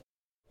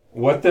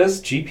What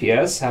does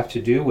GPS have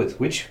to do with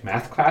which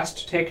math class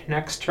to take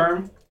next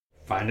term?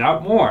 Find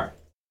out more.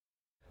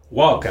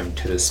 Welcome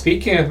to the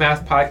Speaking of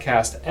Math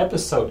podcast,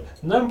 episode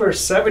number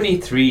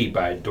 73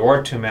 by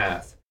Door to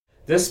Math.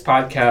 This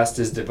podcast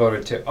is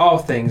devoted to all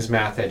things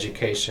math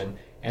education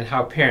and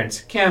how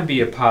parents can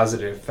be a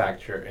positive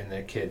factor in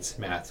their kids'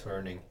 math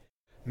learning.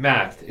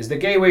 Math is the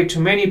gateway to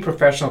many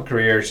professional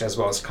careers as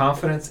well as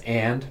confidence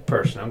and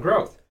personal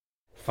growth.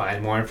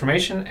 Find more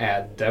information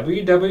at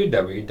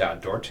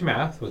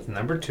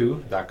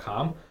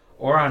www.doortomath.com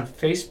or on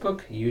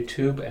Facebook,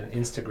 YouTube, and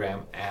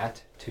Instagram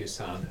at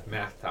Tucson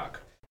Math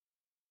Talk.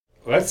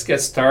 Let's get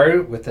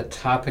started with the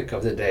topic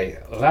of the day.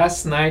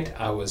 Last night,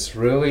 I was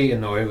really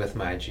annoyed with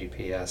my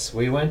GPS.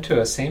 We went to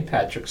a St.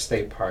 Patrick's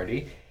Day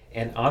party,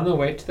 and on the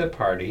way to the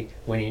party,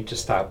 we needed to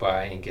stop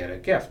by and get a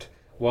gift.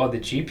 Well, the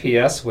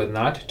GPS would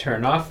not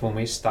turn off when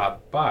we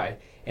stopped by.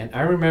 And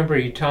I remember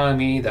you telling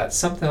me that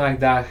something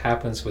like that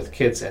happens with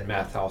kids in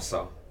math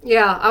also.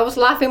 Yeah, I was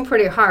laughing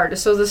pretty hard.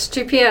 So this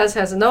GPS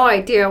has no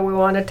idea we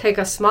want to take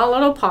a small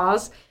little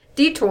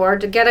detour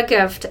to get a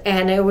gift,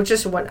 and it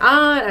just went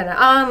on and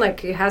on,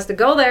 like it has to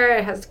go there,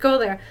 it has to go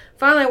there.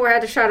 Finally, we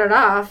had to shut it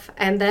off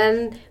and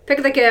then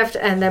pick the gift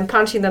and then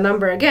punching the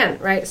number again,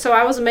 right? So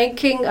I was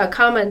making a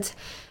comment.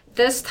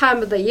 This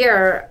time of the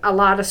year, a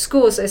lot of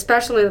schools,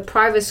 especially the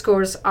private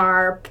schools,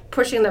 are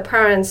pushing the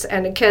parents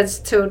and the kids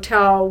to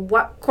tell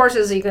what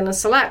courses you're going to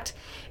select.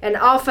 And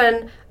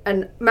often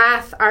a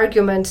math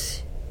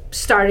argument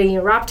started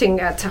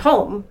erupting at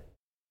home.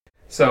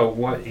 So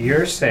what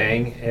you're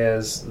saying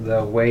is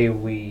the way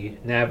we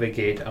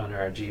navigate on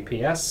our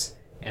GPS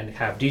and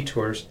have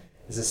detours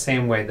is the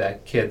same way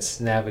that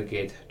kids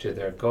navigate to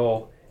their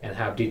goal and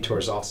have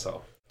detours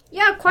also.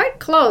 Yeah, quite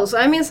close.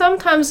 I mean,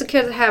 sometimes the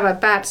kids have a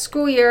bad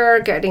school year,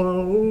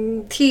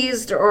 getting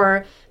teased,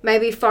 or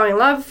maybe fall in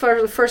love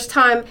for the first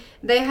time.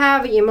 They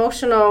have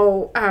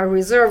emotional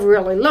reserve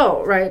really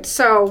low, right?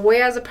 So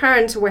we as a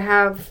parent, we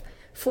have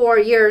 4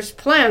 years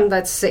planned,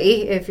 let's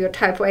see, if you're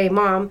type A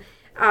mom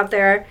out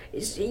there.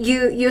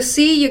 You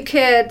see your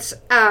kid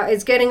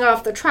is getting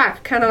off the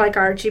track, kind of like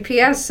our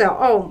GPS. So,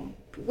 oh,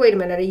 wait a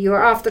minute,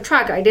 you're off the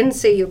track. I didn't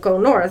say you go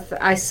north.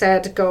 I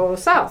said go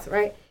south,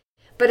 right?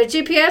 But a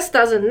GPS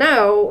doesn't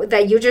know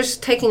that you're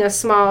just taking a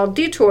small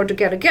detour to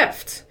get a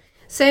gift.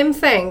 Same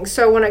thing.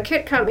 So when a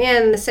kid come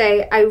in and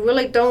say, I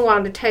really don't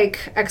want to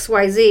take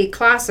XYZ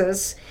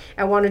classes,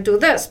 I want to do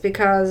this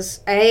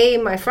because A,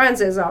 my friends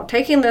is out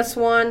taking this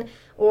one,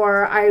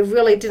 or I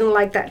really didn't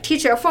like that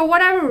teacher for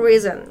whatever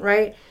reason,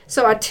 right?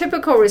 So a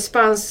typical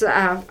response,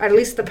 at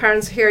least the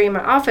parents here in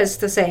my office,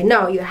 to say,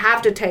 no, you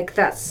have to take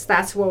this.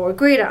 That's what we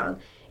agreed on,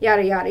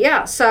 yada, yada,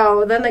 yada.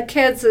 So then the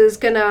kids is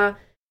going to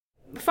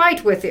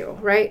fight with you,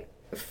 right?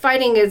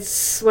 Fighting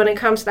is, when it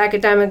comes to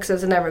academics,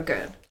 is never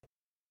good.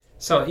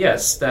 So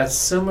yes, that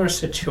similar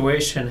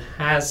situation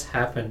has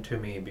happened to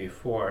me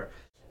before.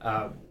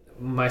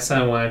 My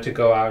son wanted to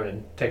go out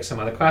and take some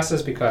other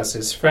classes because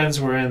his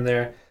friends were in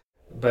there,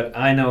 but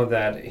I know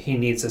that he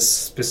needs a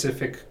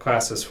specific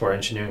classes for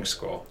engineering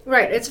school.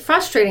 Right, it's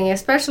frustrating,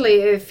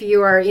 especially if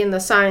you are in the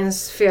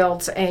science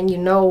field and you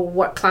know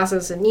what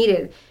classes are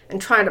needed,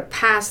 and trying to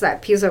pass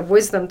that piece of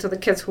wisdom to the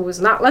kids who is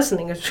not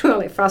listening is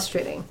really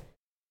frustrating.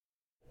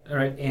 All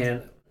right,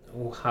 and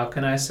how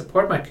can I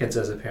support my kids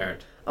as a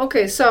parent?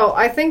 Okay, so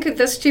I think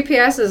this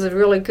GPS is a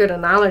really good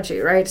analogy,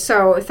 right?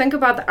 So think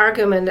about the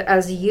argument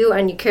as you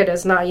and your kid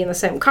is not in the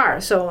same car.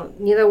 So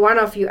neither one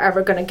of you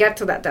ever going to get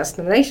to that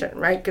destination,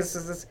 right?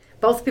 Because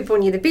both people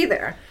need to be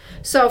there.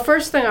 So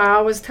first thing I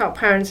always tell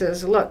parents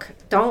is, look,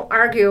 don't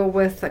argue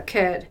with a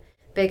kid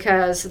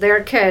because they're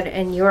a kid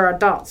and you're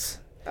adults.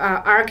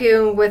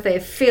 Arguing with a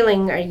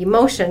feeling or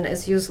emotion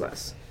is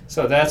useless.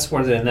 So that's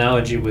where the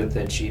analogy with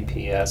the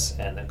GPS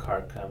and the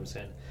car comes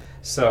in.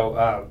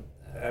 So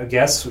I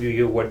guess what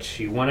you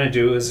want to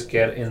do is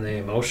get in the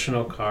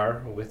emotional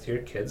car with your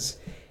kids,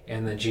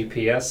 and the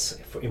GPS,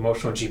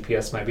 emotional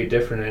GPS might be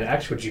different than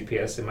actual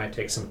GPS. It might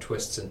take some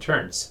twists and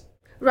turns.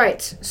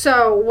 Right.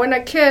 So when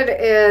a kid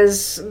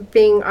is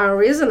being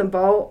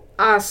unreasonable,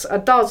 us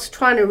adults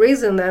trying to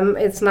reason them,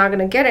 it's not going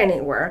to get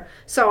anywhere.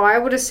 So I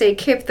would say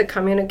keep the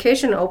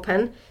communication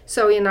open.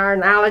 So in our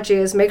analogy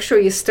is make sure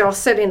you still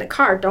sit in the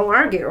car. Don't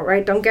argue,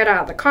 right? Don't get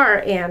out of the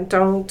car and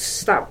don't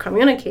stop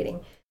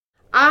communicating.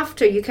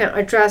 After you can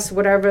address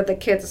whatever the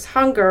kid's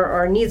hunger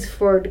or needs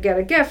for to get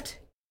a gift,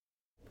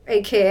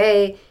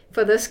 aka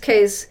for this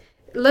case,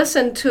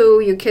 listen to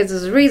your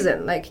kids'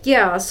 reason. Like,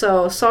 yeah,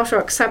 so social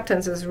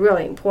acceptance is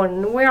really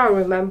important. We all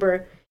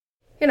remember,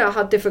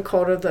 how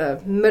difficult the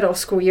middle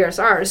school years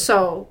are.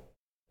 So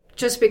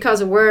just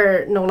because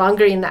we're no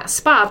longer in that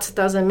spot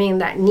doesn't mean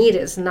that need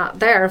is not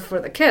there for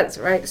the kids,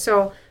 right?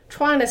 So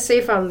trying to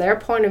see from their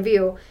point of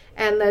view.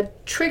 And the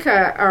trick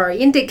or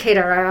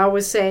indicator, I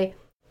always say,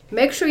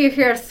 make sure you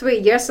hear 3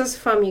 yeses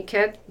from your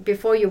kid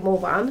before you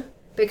move on,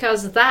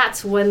 because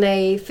that's when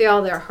they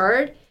feel they're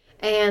heard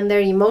and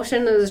their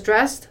emotion is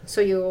addressed.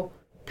 So you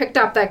picked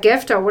up that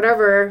gift or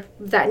whatever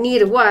that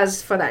need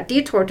was for that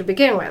detour to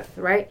begin with,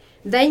 right?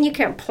 Then you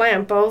can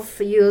plan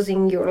both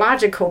using your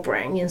logical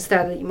brain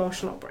instead of the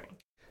emotional brain.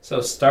 So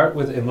start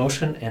with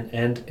emotion and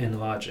end in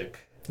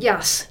logic.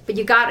 Yes, but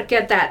you got to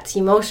get that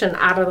emotion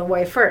out of the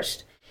way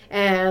first.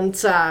 And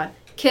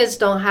kids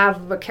don't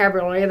have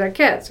vocabulary. They're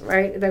kids,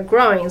 right? They're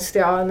growing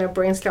still and their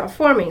brain's still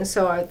forming.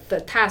 So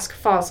the task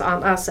falls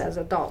on us as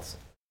adults.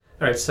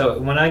 All right, so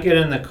when I get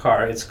in the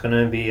car, it's going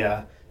to be,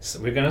 so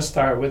we're going to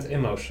start with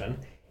emotion.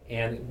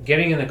 And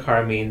getting in the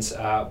car means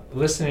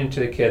listening to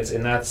the kids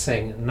and not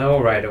saying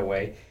no right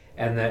away.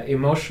 And the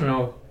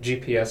emotional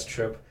GPS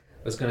trip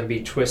was going to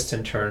be twists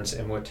and turns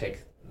and would take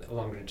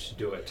longer to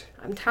do it.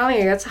 I'm telling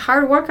you, it's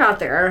hard work out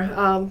there.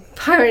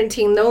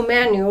 Parenting, no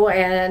manual,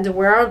 and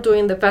we're all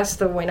doing the best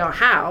that we know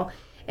how.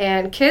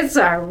 And kids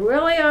are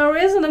really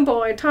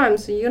unreasonable at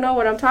times. So you know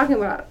what I'm talking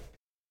about.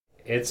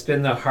 It's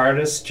been the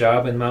hardest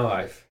job in my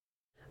life.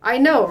 I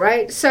know,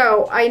 right?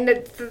 So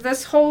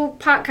this whole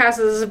podcast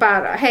is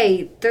about,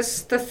 hey,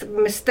 the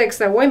mistakes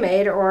that we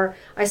made, or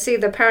I see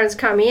the parents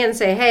come in and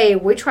say, hey,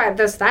 we tried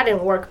this, that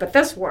didn't work, but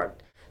this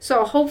worked.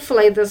 So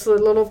hopefully this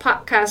little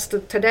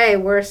podcast today,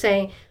 we're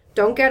saying,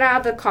 don't get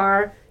out of the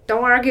car,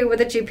 don't argue with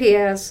the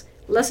GPS,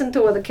 listen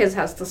to what the kids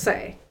has to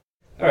say.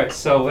 All right,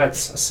 so let's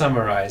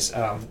summarize.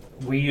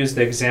 We use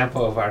the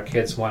example of our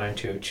kids wanting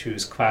to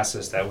choose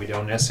classes that we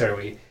don't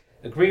necessarily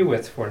agree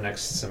with for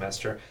next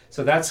semester.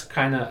 So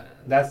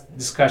that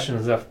discussion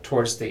is up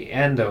towards the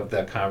end of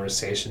the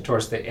conversation,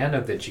 towards the end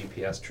of the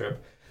GPS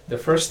trip. The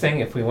first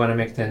thing, if we want to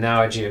make the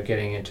analogy of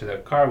getting into the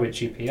car with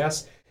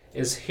GPS,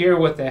 is hear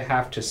what they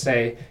have to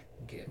say,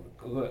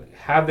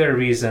 have their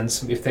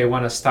reasons. If they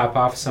want to stop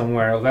off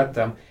somewhere, let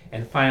them,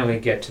 and finally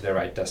get to the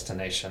right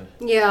destination.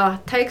 Yeah,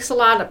 takes a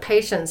lot of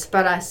patience,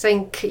 but I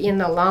think in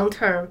the long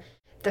term,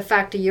 the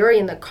fact that you're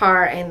in the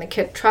car and the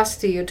kid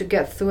trusts you to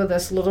get through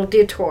this little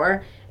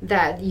detour,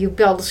 that you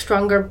build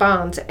stronger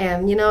bonds.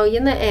 And,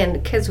 in the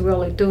end, kids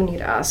really do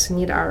need us,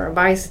 need our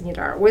advice, need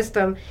our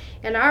wisdom.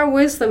 And our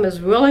wisdom is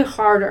really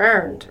hard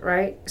earned,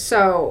 right?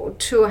 So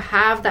to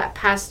have that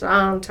passed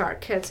on to our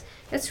kids,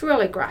 it's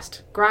really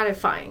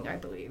gratifying, I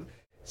believe.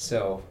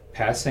 So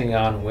passing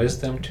on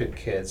wisdom to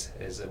kids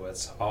is what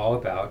it's all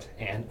about.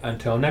 And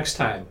until next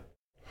time.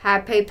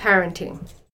 Happy parenting.